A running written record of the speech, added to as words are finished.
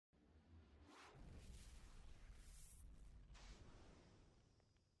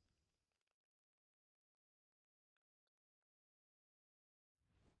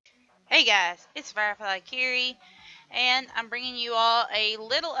Hey guys, it's Firefly Kiri, and I'm bringing you all a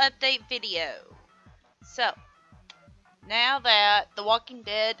little update video. So, now that The Walking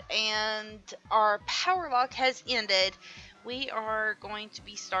Dead and our Power Lock has ended, we are going to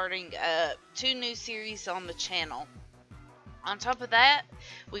be starting two new series on the channel. On top of that,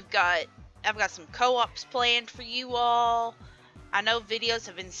 I've got some co-ops planned for you all. I know videos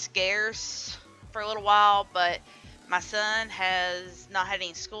have been scarce for a little while, but my son has not had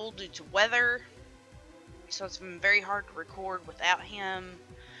any school due to weather, so it's been very hard to record without him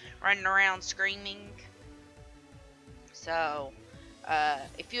running around screaming. So,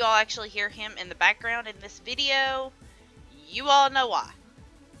 if you all actually hear him in the background in this video, you all know why.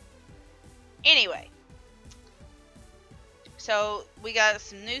 Anyway, so we got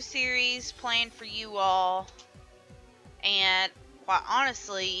some new series planned for you all, and quite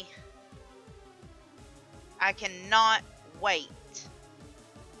honestly, I cannot wait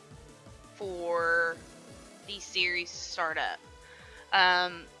for these series to start up.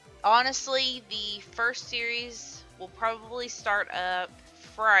 Honestly, the first series will probably start up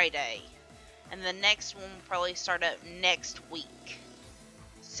Friday, and the next one will probably start up next week.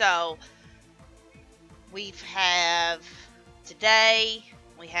 So, we have today,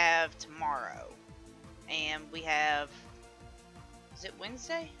 we have tomorrow, and we have, is it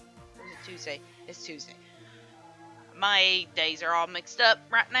Wednesday? Or is it Tuesday? It's Tuesday. My days are all mixed up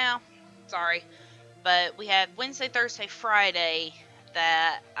right now. Sorry. But we have Wednesday, Thursday, Friday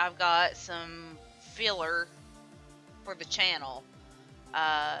that I've got some filler for the channel.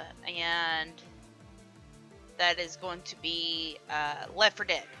 And that is going to be Left 4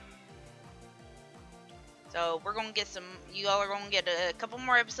 Dead. So we're going to get you all are going to get a couple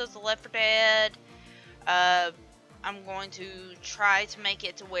more episodes of Left 4 Dead. I'm going to try to make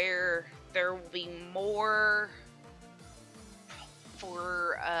it to where there will be more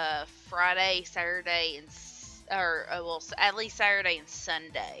for Friday, Saturday, and at least Saturday and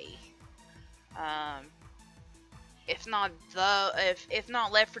Sunday. If not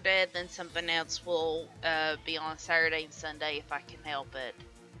Left 4 Dead, then something else will be on Saturday and Sunday if I can help it.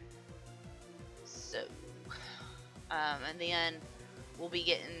 So, and then we'll be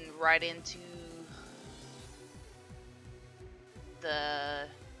getting right into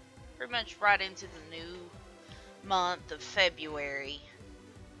pretty much right into the new month of February.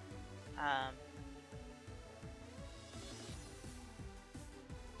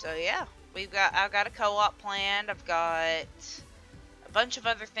 So yeah, I've got a co-op planned. I've got a bunch of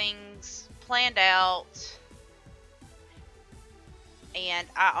other things planned out, and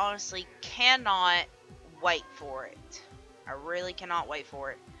I honestly cannot wait for it. I really cannot wait for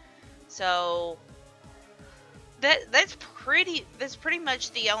it. So that's pretty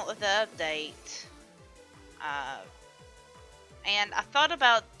much the update. And I thought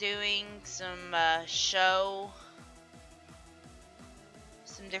about doing some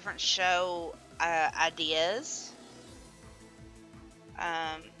different show ideas,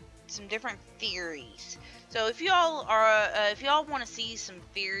 some different theories. So if y'all want to see some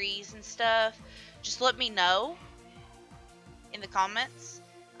theories and stuff, just let me know in the comments.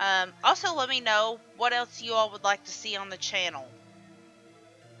 Also, let me know what else you all would like to see on the channel.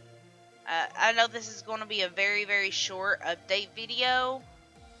 I know this is going to be a very, very short update video,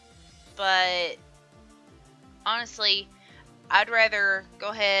 but honestly, I'd rather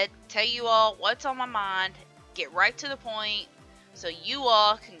go ahead, tell you all what's on my mind, get right to the point, so you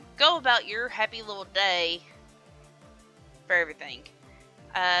all can go about your happy little day for everything.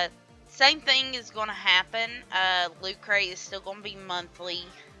 Same thing is going to happen. Loot Crate is still going to be monthly.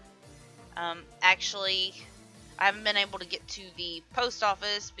 Actually, I haven't been able to get to the post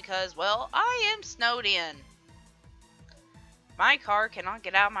office because, well, I am snowed in. My car cannot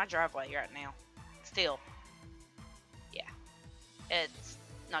get out of my driveway right now. Still. Yeah. It's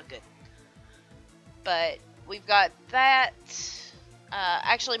not good. But we've got that.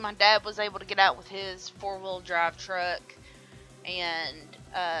 Actually, my dad was able to get out with his four-wheel drive truck. And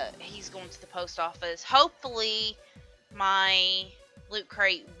he's going to the post office. Hopefully, my Loot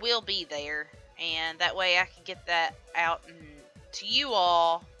Crate will be there. And that way I can get that out to you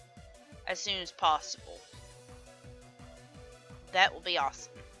all as soon as possible. That will be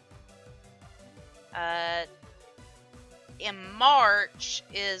awesome. In March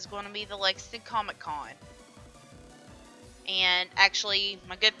is going to be the Lexington Comic Con. And actually,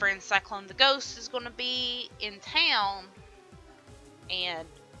 my good friend Cyclone the Ghost is going to be in town and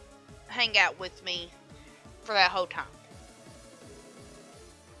hang out with me for that whole time.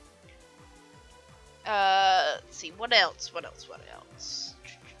 Let's see, what else?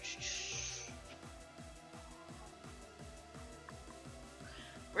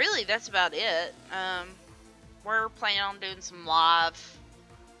 really, that's about it. We're planning on doing some live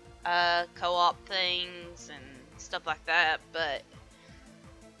co-op things and stuff like that, but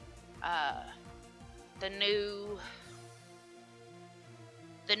the new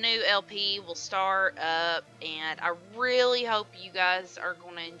LP will start up, and I really hope you guys are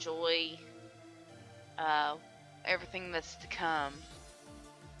going to enjoy everything that's to come.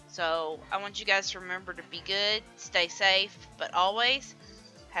 So I want you guys to remember to be good, stay safe, but always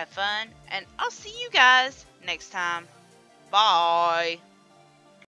have fun, and I'll see you guys next time. Bye.